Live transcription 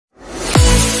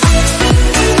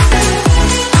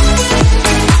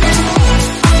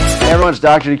everyone, it's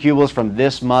Dr. DeCubellis from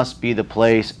This Must Be the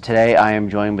Place. Today I am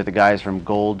joined with the guys from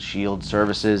Gold Shield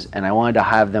Services, and I wanted to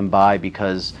have them by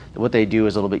because what they do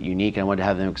is a little bit unique, and I wanted to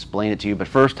have them explain it to you. But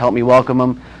first, help me welcome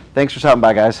them. Thanks for stopping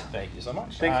by, guys. Thank you so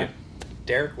much. Thank you.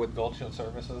 Derek with Gold Shield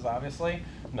Services, obviously.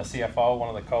 I'm the CFO, one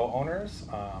of the co-owners.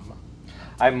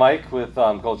 I'm Mike with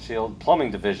Gold Shield Plumbing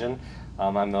Division.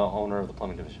 I'm the owner of the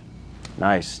Plumbing Division.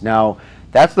 Nice. Now,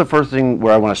 that's the first thing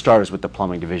where I want to start is with the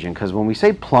plumbing division, because when we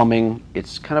say plumbing,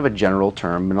 it's kind of a general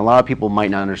term, and a lot of people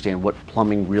might not understand what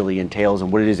plumbing really entails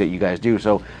and what it is that you guys do.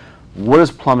 So what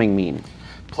does plumbing mean?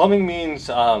 Plumbing means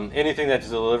anything that's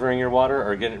delivering your water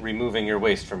or removing your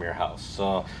waste from your house.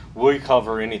 So we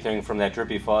cover anything from that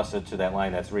drippy faucet to that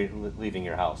line that's leaving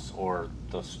your house, or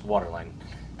the water line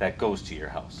that goes to your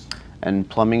house. And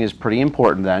plumbing is pretty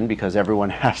important then, because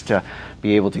everyone has to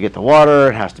be able to get the water,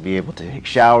 it has to be able to take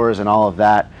showers and all of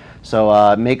that. So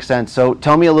it makes sense. So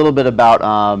tell me a little bit about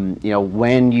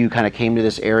when you kind of came to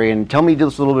this area, and tell me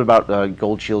just a little bit about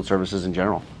Gold Shield Services in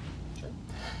general. Sure.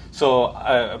 So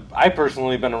I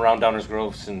personally been around Downers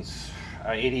Grove since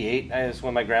 '88 is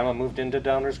when my grandma moved into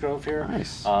Downers Grove here.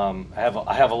 Nice. I have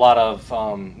a lot of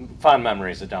fond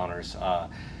memories of Downers.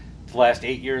 The last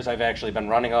 8 years, I've actually been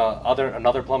running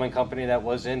another plumbing company that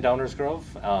was in Downers Grove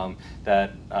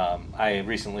that I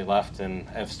recently left and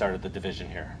have started the division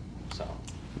here. So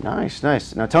Nice,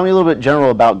 nice. Now tell me a little bit general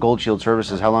about Gold Shield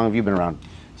Services. How long have you been around?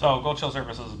 So Gold Shield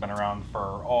Services has been around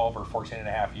for over 14 and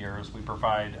a half years. We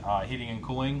provide heating and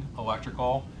cooling,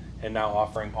 electrical, and now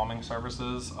offering plumbing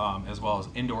services, as well as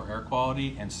indoor air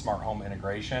quality and smart home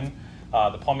integration.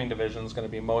 The plumbing division is going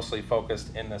to be mostly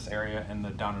focused in this area in the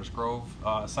Downers Grove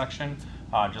section,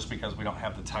 just because we don't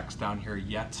have the techs down here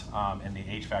yet in the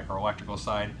HVAC or electrical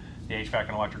side. The HVAC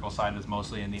and electrical side is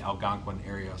mostly in the Algonquin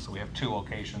area. So we have two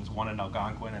locations, one in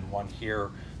Algonquin and one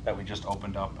here that we just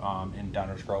opened up in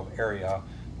Downers Grove area,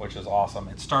 which is awesome.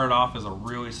 It started off as a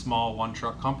really small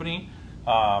one-truck company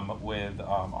with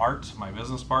Art, my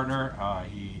business partner.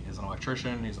 He is an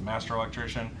electrician, he's a master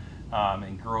electrician,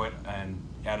 and grew it and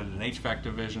added an HVAC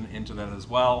division into that as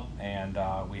well, and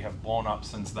we have blown up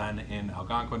since then in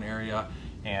Algonquin area,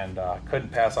 and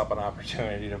couldn't pass up an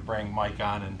opportunity to bring Mike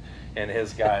on and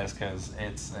his guys, because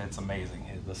it's amazing.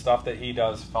 The stuff that he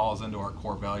does falls into our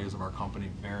core values of our company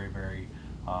very, very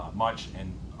much,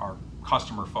 and our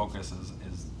customer focus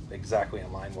is exactly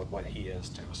in line with what he is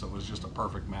too. So it was just a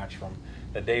perfect match from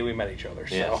the day we met each other.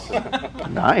 So. Yes.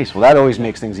 Nice. Well, that always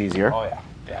makes things easier. Oh yeah,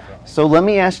 definitely. So let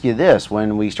me ask you this.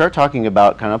 When we start talking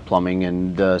about kind of plumbing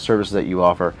and the services that you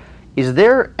offer, is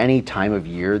there any time of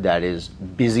year that is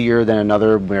busier than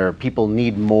another, where people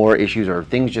need more issues or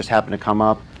things just happen to come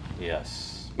up?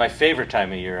 Yes. My favorite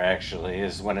time of year actually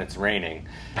is when it's raining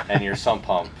and your sump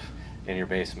pump in your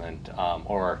basement,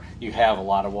 or you have a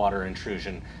lot of water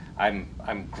intrusion.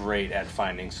 I'm great at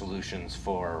finding solutions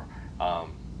for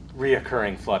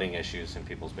reoccurring flooding issues in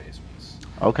people's basements.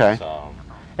 Okay. So,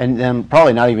 And then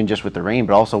probably not even just with the rain,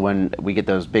 but also when we get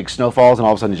those big snowfalls and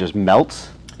all of a sudden it just melts.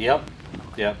 Yep,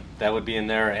 that would be in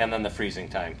there, and then the freezing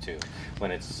time too. When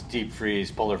it's deep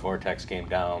freeze, polar vortex came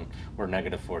down, we're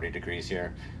 -40 degrees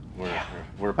here.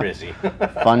 We're busy.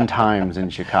 Fun times in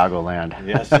Chicagoland.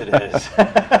 Yes, it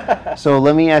is. So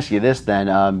let me ask you this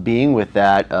then, being with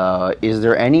that, is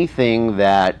there anything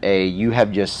that you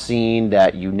have just seen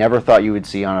that you never thought you would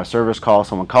see on a service call?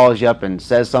 Someone calls you up and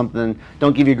says something,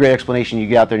 don't give you a great explanation, you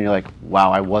get out there and you're like,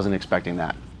 wow, I wasn't expecting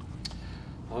that.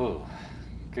 Oh,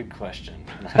 good question.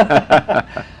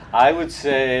 I would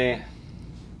say,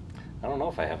 I don't know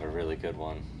if I have a really good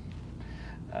one.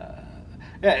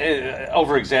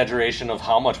 Over-exaggeration of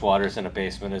how much water is in a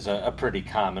basement is a pretty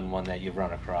common one that you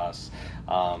run across.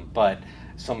 But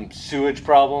some sewage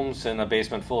problems in a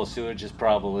basement full of sewage is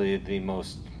probably the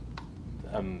most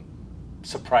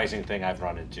surprising thing I've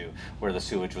run into, where the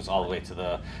sewage was all the way to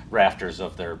the rafters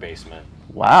of their basement.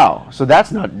 Wow. So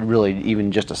that's not really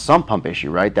even just a sump pump issue,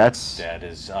 right? That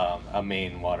is a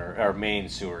main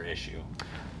sewer issue.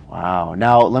 Wow.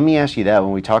 Now, let me ask you that.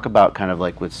 When we talk about kind of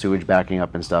like with sewage backing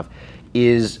up and stuff,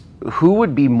 who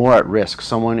would be more at risk?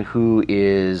 Someone who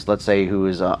is, let's say, who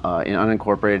is in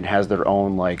unincorporated and has their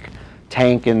own like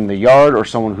tank in the yard, or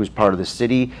someone who's part of the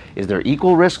city? Is there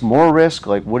equal risk, more risk?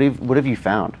 Like, what have you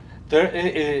found?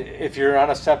 If you're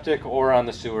on a septic or on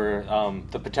the sewer,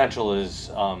 the potential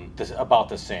is about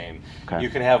the same. Okay. You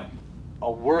can have a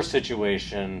worse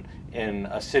situation in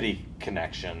a city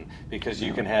connection, because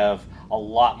you can have a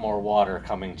lot more water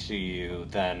coming to you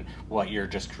than what you're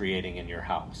just creating in your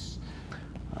house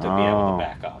to be able to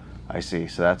back up. I see.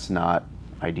 So that's not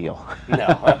ideal.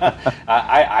 No,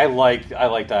 I like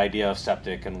the idea of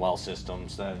septic and well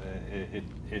systems.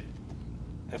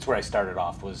 that's where I started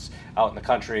off, was out in the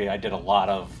country. I did a lot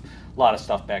of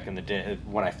stuff back in the day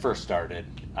when I first started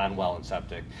on well and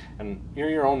septic, and you're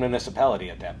your own municipality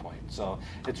at that point. So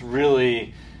it's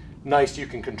really nice you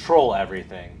can control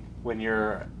everything. When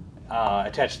you're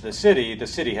attached to the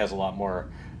city has a lot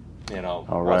more,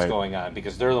 what's going on,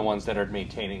 because they're the ones that are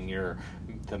maintaining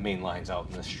the main lines out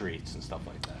in the streets and stuff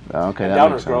like that. Okay, and that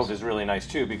Downers makes Grove sense. is really nice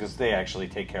too, because they actually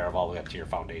take care of all the way up to your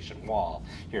foundation wall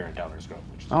here in Downers Grove,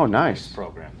 which is Oh, a nice. nice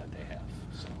program that they have.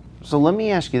 So let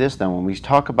me ask you this then, when we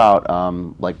talk about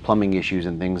like plumbing issues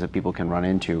and things that people can run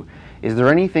into, is there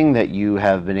anything that you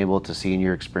have been able to see in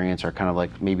your experience, or kind of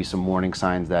like maybe some warning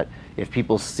signs that if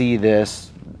people see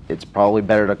this, it's probably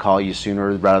better to call you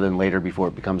sooner rather than later before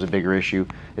it becomes a bigger issue?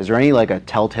 Is there any like a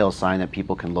telltale sign that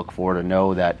people can look for to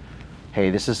know that, hey,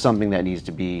 this is something that needs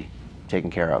to be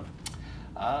taken care of?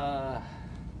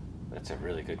 That's a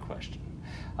really good question.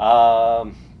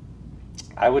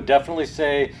 I would definitely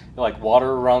say, like,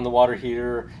 water around the water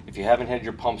heater. If you haven't had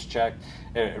your pumps checked,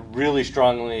 I really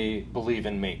strongly believe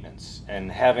in maintenance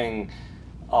and having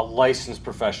a licensed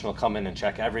professional come in and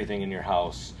check everything in your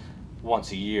house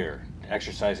once a year.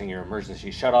 Exercising your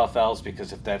emergency shutoff valves,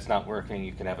 because if that's not working,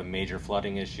 you can have a major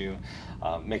flooding issue.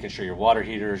 Making sure your water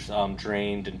heater's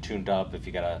drained and tuned up. If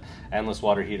you got a endless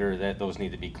water heater, those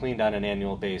need to be cleaned on an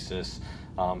annual basis.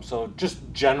 So just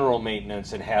general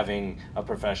maintenance, and having a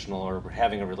professional or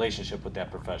having a relationship with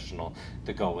that professional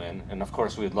to go in. And of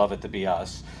course, we'd love it to be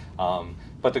us,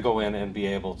 but to go in and be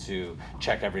able to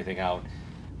check everything out.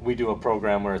 We do a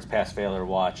program where it's pass, fail, or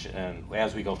watch, and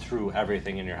as we go through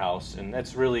everything in your house, and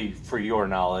that's really for your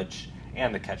knowledge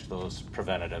and to catch those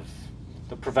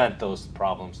to prevent those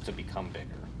problems to become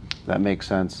bigger. That makes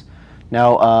sense.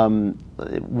 Now,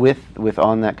 with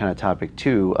on that kind of topic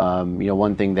too,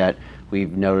 one thing that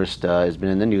we've noticed has been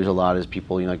in the news a lot is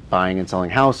people, like buying and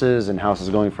selling houses, and houses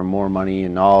going for more money,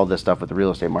 and all this stuff with the real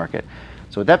estate market.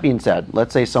 So with that being said,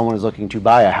 let's say someone is looking to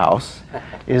buy a house.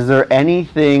 Is there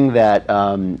anything that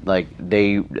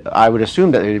I would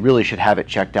assume that they really should have it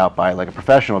checked out by like a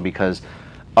professional, because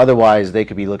otherwise they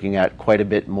could be looking at quite a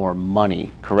bit more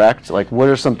money, correct? Like, what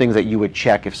are some things that you would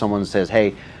check if someone says,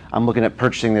 hey, I'm looking at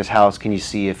purchasing this house, can you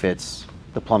see if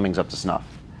the plumbing's up to snuff?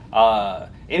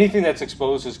 Anything that's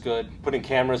exposed is good. Putting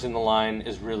cameras in the line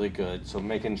is really good. So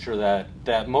making sure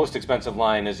that most expensive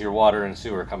line is your water and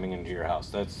sewer coming into your house.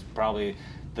 That's probably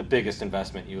the biggest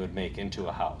investment you would make into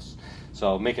a house.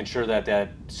 So making sure that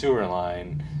sewer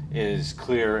line is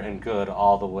clear and good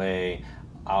all the way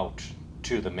out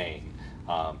to the main,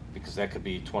 because that could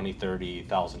be $20,000,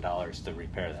 $30,000 to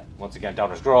repair that. Once again,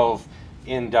 Downers Grove,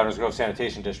 in Downers Grove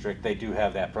Sanitation District, they do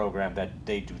have that program that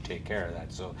they do take care of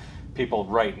that. So people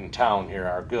right in town here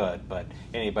are good, but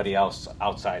anybody else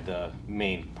outside the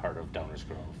main part of Downers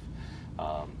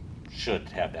Grove should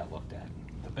have that looked at.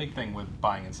 The big thing with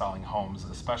buying and selling homes,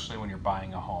 especially when you're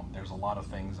buying a home, there's a lot of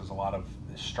things, there's a lot of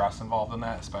stress involved in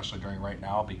that, especially during right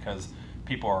now, because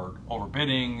people are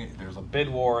overbidding, there's a bid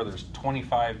war, there's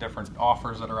 25 different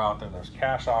offers that are out there, there's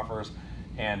cash offers,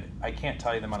 and I can't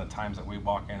tell you the amount of times that we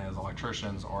walk in as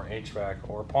electricians or HVAC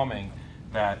or plumbing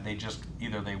that they just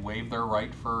either they waive their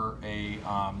right for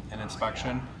an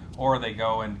inspection, or they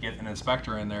go and get an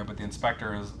inspector in there, but the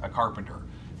inspector is a carpenter,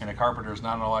 and a carpenter is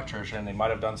not an electrician. They might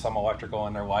have done some electrical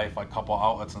in their life, like a couple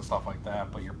outlets and stuff like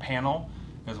that, but your panel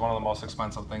is one of the most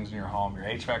expensive things in your home. Your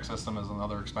HVAC system is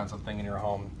another expensive thing in your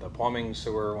home. The plumbing,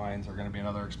 sewer lines are going to be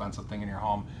another expensive thing in your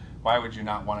home. Why would you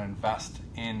not want to invest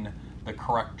in the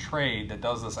correct trade that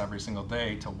does this every single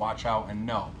day to watch out and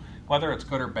know? Whether it's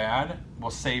good or bad will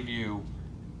save you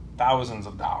thousands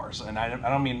of dollars, and I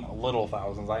don't mean little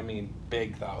thousands, I mean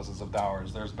big thousands of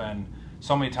dollars. There's been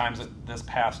so many times that this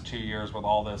past 2 years with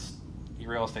all this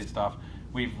real estate stuff,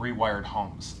 we've rewired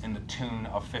homes in the tune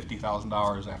of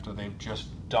 $50,000 after they've just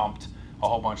dumped a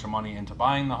whole bunch of money into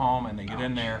buying the home, and they get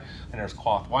in there and there's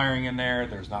cloth wiring in there,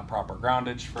 there's not proper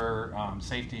groundage for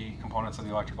safety components of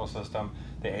the electrical system.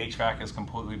 The HVAC has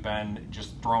completely been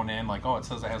just thrown in, like, oh, it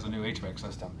says it has a new HVAC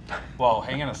system. Well,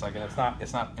 hang on a second,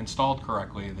 it's not installed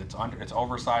correctly, it's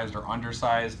oversized or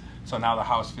undersized, so now the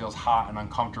house feels hot and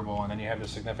uncomfortable, and then you have your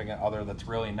significant other that's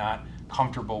really not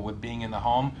comfortable with being in the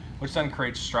home, which then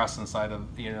creates stress inside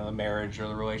of the marriage or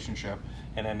the relationship.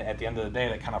 And then at the end of the day,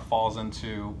 that kind of falls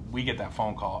into, we get that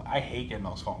phone call. I hate getting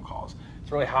those phone calls. It's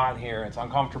really hot in here, it's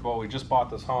uncomfortable, we just bought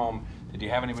this home, did you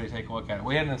have anybody take a look at it?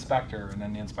 We had an inspector, and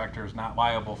then the inspector is not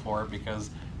liable for it because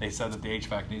they said that the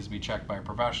HVAC needs to be checked by a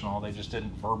professional. They just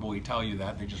didn't verbally tell you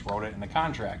that, they just wrote it in the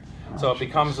contract. So it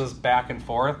becomes this back and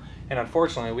forth, and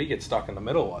unfortunately we get stuck in the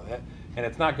middle of it. And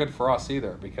it's not good for us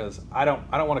either, because I don't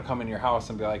want to come in your house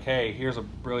and be like, hey, here's a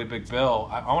really big bill.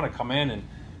 I want to come in and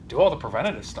do all the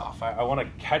preventative stuff. I want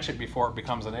to catch it before it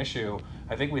becomes an issue.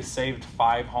 I think we saved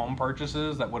 5 home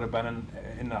purchases that would have been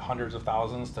in the hundreds of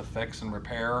thousands to fix and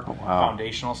repair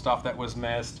foundational stuff that was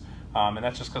missed. And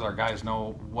that's just because our guys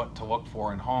know what to look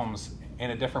for in homes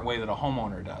in a different way that a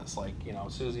homeowner does. Like, you know,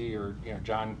 Susie or, you know,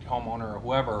 John, homeowner or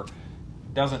whoever,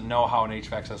 doesn't know how an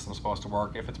HVAC system is supposed to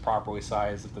work, if it's properly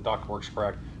sized, if the duct works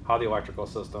correct, how the electrical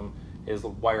system is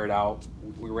wired out.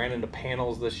 We ran into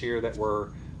panels this year that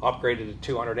were upgraded to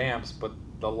 200 amps, but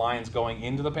the lines going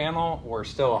into the panel were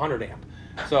still 100 amp.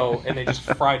 So, and they just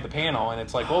fried the panel, and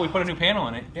it's like, well, we put a new panel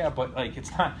in it. Yeah, but like,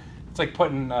 it's not, it's like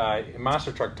putting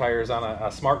monster truck tires on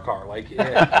a smart car. Like,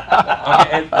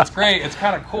 okay, it's great, it's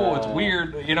kind of cool, it's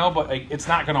weird, you know, but like, it's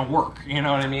not gonna work, you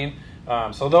know what I mean?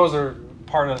 So those are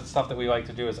part of the stuff that we like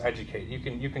to do, is educate.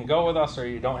 You can go with us, or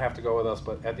you don't have to go with us,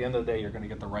 but at the end of the day, you're going to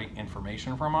get the right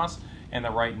information from us and the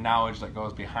right knowledge that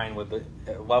goes behind with the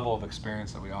level of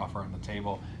experience that we offer on the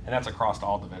table, and that's across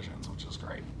all divisions, which is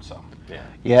great. So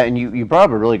yeah, and you brought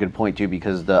up a really good point too,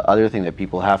 because the other thing that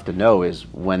people have to know is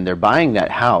when they're buying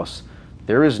that house,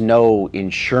 there is no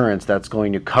insurance that's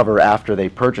going to cover after they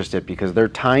purchased it, because their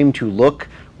time to look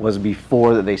was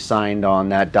before that they signed on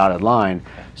that dotted line.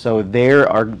 So they're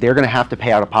going to have to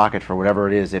pay out of pocket for whatever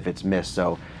it is if it's missed.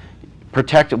 So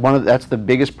protect that's the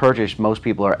biggest purchase most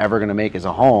people are ever going to make, is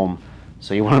a home.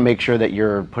 So you want to make sure that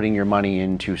you're putting your money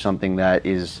into something that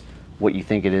is what you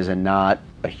think it is, and not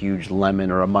a huge lemon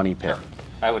or a money pit.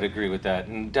 I would agree with that,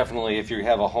 and definitely if you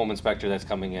have a home inspector that's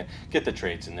coming in, get the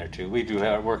trades in there too. We do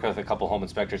work with a couple home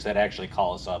inspectors that actually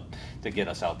call us up to get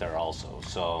us out there also.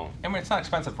 So, I mean, it's not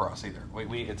expensive for us either.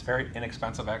 It's very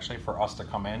inexpensive actually for us to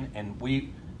come in, and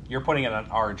you're putting it on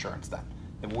our insurance then.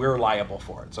 And we're liable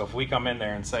for it. So if we come in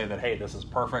there and say that, hey, this is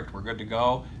perfect, we're good to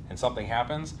go, and something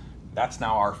happens, that's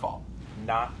now our fault.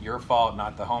 Not your fault,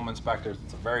 not the home inspectors.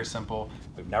 It's very simple.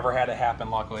 We've never had it happen,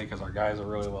 luckily, because our guys are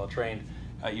really well trained.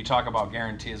 You talk about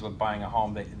guarantees with buying a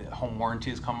home. The home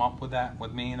warranties come up with that,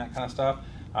 with me and that kind of stuff.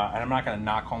 And I'm not going to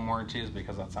knock home warranties,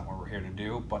 because that's not what we're here to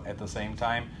do. But at the same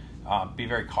time, be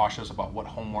very cautious about what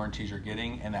home warranties you're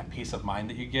getting and that peace of mind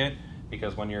that you get.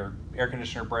 Because when your air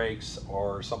conditioner breaks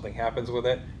or something happens with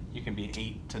it, you can be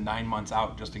 8 to 9 months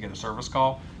out just to get a service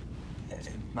call.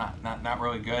 Not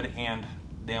really good, and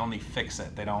they only fix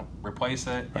it. They don't replace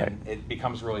it, and it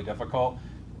becomes really difficult.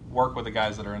 Work with the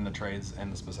guys that are in the trades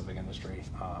and the specific industry,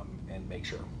 and make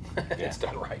sure it's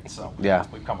done right. So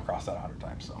we've come across that 100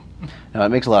 times. So no, it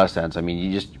makes a lot of sense. I mean,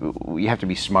 you have to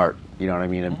be smart. You know what I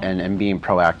mean? And being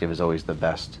proactive is always the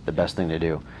best thing to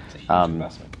do. It's a huge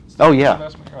investment. Oh yeah.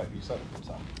 Investment, right? You said it.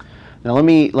 So. Now let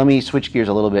me switch gears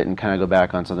a little bit and kind of go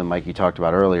back on something Mike you talked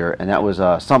about earlier, and that was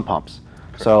sump pumps.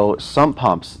 So sump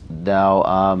pumps.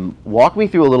 Now walk me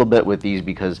through a little bit with these,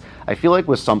 because I feel like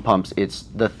with sump pumps, it's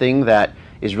the thing that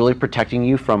is really protecting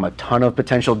you from a ton of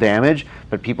potential damage,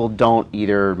 but people don't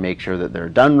either make sure that they're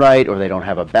done right, or they don't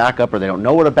have a backup, or they don't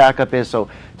know what a backup is. So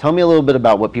tell me a little bit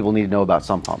about what people need to know about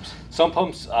sump pumps. Sump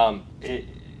pumps,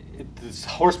 this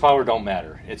horsepower don't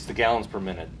matter. It's the gallons per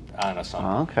minute on a sump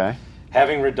pump. Okay.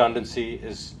 Having redundancy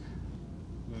is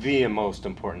the most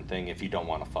important thing if you don't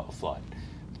want to flood.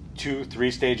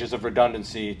 2-3 stages of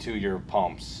redundancy to your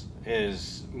pumps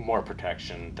is more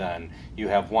protection than you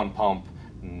have one pump,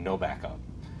 no backup,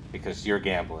 because you're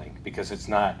gambling, because it's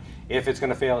not if it's going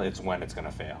to fail, it's when it's going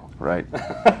to fail. Right.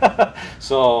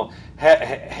 So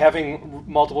having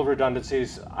multiple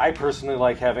redundancies, I personally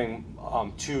like having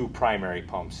 2 primary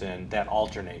pumps in that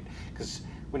alternate, because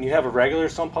when you have a regular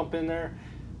sump pump in there,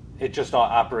 it just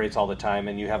operates all the time,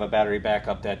 and you have a battery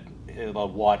backup, that a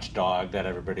watchdog that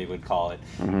everybody would call it,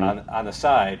 on the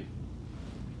side.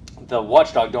 The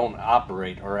watchdog don't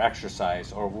operate or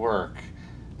exercise or work.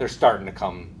 They're starting to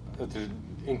come, they're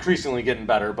increasingly getting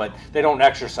better, but they don't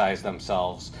exercise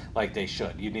themselves like they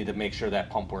should. You need to make sure that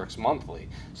pump works monthly.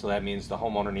 So that means the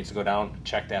homeowner needs to go down,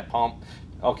 check that pump.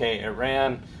 Okay, it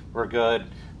ran, we're good,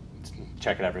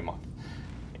 check it every month.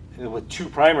 With 2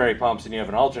 primary pumps and you have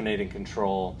an alternating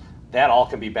control, that all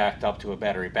can be backed up to a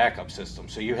battery backup system.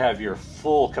 So you have your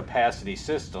full capacity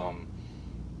system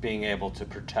being able to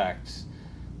protect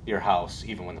your house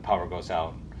even when the power goes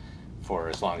out for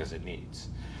as long as it needs.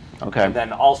 Okay. And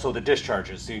then also the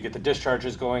discharges. So you get the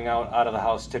discharges going out of the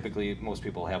house. Typically, most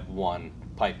people have one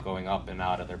pipe going up and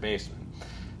out of their basement.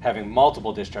 Having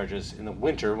multiple discharges in the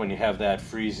winter, when you have that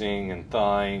freezing and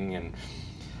thawing, and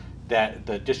that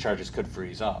the discharges could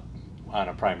freeze up on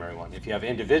a primary one. If you have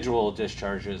individual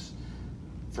discharges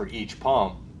for each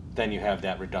pump, then you have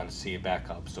that redundancy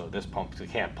backup. So this pump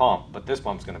can't pump, but this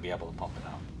pump's going to be able to pump it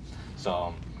out.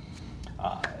 So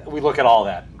we look at all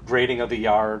that. Grading of the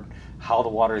yard, how the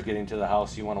water is getting to the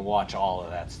house. You want to watch all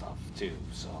of that stuff too.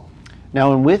 So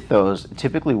Now, and with those,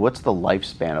 typically, what's the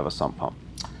lifespan of a sump pump?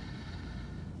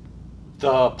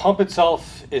 the pump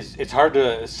itself it's hard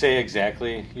to say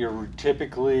exactly. You're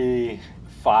typically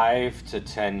 5 to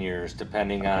 10 years,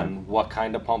 depending on what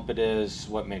kind of pump it is,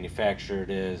 what manufacturer it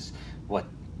is, what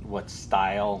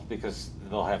style, because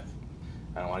they'll have,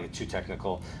 I don't want to get too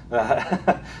technical.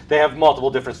 They have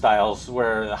multiple different styles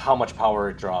where how much power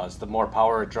it draws. The more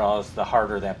power it draws, the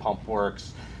harder that pump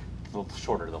works, the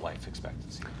shorter the life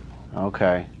expectancy.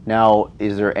 Okay. Now,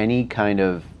 is there any kind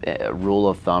of rule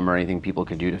of thumb or anything people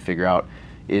can do to figure out,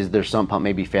 is their sump pump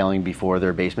maybe failing before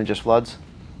their basement just floods?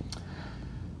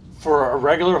 For a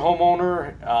regular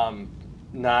homeowner,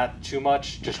 not too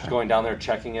much, just going down there,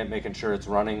 checking it, making sure it's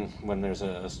running when there's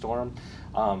a storm.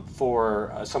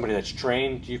 For somebody that's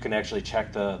trained, you can actually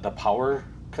check the power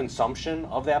consumption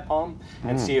of that pump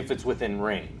and see if it's within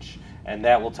range. And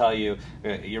that will tell you,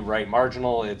 you're right,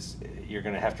 marginal, you're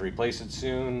going to have to replace it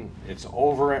soon. It's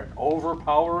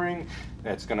overpowering,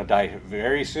 it's going to die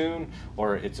very soon,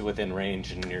 or it's within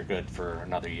range and you're good for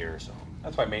another year or so.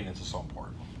 That's why maintenance is so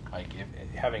important. Like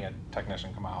having a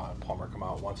technician come out, a plumber come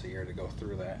out once a year to go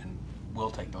through that, and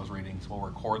we'll take those readings, we'll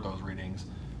record those readings,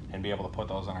 and be able to put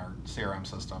those in our CRM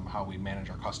system, how we manage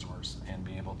our customers, and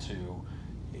be able to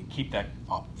keep that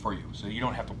up for you, so you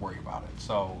don't have to worry about it.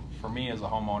 So for me as a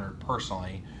homeowner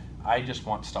personally, I just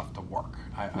want stuff to work.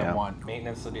 I want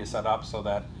maintenance to be set up so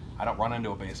that I don't run into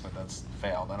a basement that's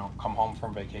failed. I don't come home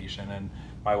from vacation and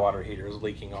my water heater is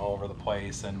leaking all over the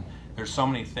place. And there's so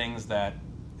many things that,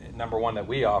 number one, that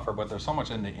we offer, but there's so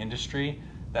much in the industry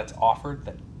that's offered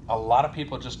that a lot of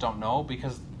people just don't know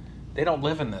because they don't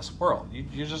live in this world.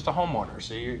 You're just a homeowner,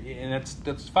 so and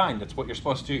that's fine. That's what you're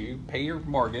supposed to do. You pay your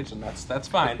mortgage, and that's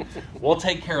fine. We'll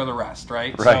take care of the rest,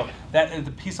 right? Right. So that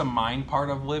the peace of mind part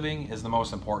of living is the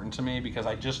most important to me because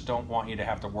I just don't want you to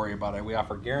have to worry about it. We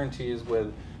offer guarantees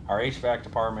with our HVAC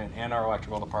department and our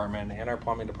electrical department and our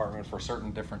plumbing department for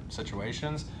certain different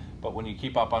situations. But when you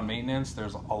keep up on maintenance,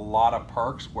 there's a lot of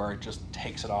perks where it just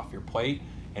takes it off your plate,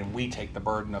 and we take the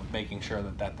burden of making sure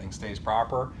that that thing stays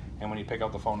proper. And when you pick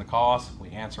up the phone to call us,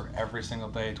 we answer every single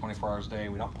day, 24 hours a day.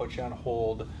 We don't put you on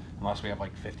hold unless we have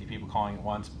like 50 people calling at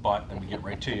once, but then we get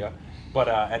right to you. But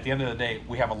at the end of the day,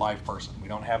 we have a live person. We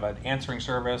don't have an answering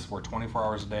service. We're 24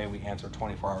 hours a day. We answer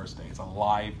 24 hours a day. It's a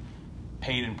live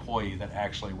paid employee that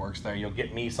actually works there. You'll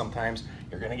get me sometimes.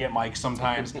 You're going to get Mike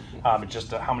sometimes.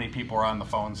 Just how many people are on the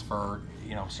phones for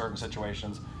certain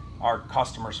situations. Our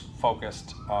customers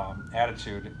focused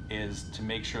attitude is to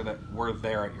make sure that we're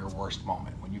there at your worst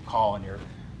moment. When you call and your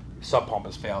sub pump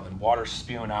has failed and water's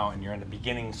spewing out and you're in the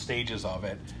beginning stages of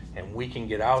it and we can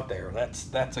get out there,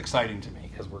 that's exciting to me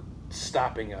because we're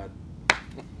stopping an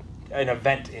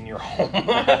event in your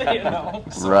home.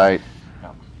 So, right.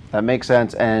 yeah. That makes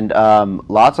sense, and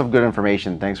lots of good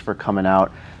information. Thanks for coming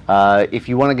out. If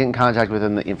you want to get in contact with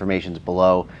him, the information's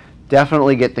below.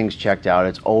 Definitely get things checked out.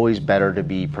 It's always better to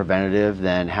be preventative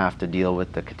than have to deal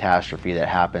with the catastrophe that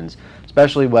happens,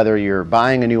 especially whether you're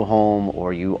buying a new home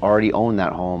or you already own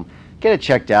that home. Get it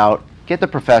checked out. Get the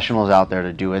professionals out there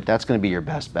to do it. That's going to be your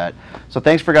best bet. So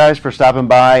thanks for stopping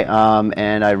by,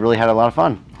 and I really had a lot of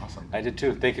fun. Awesome. I did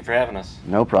too. Thank you for having us.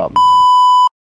 No problem.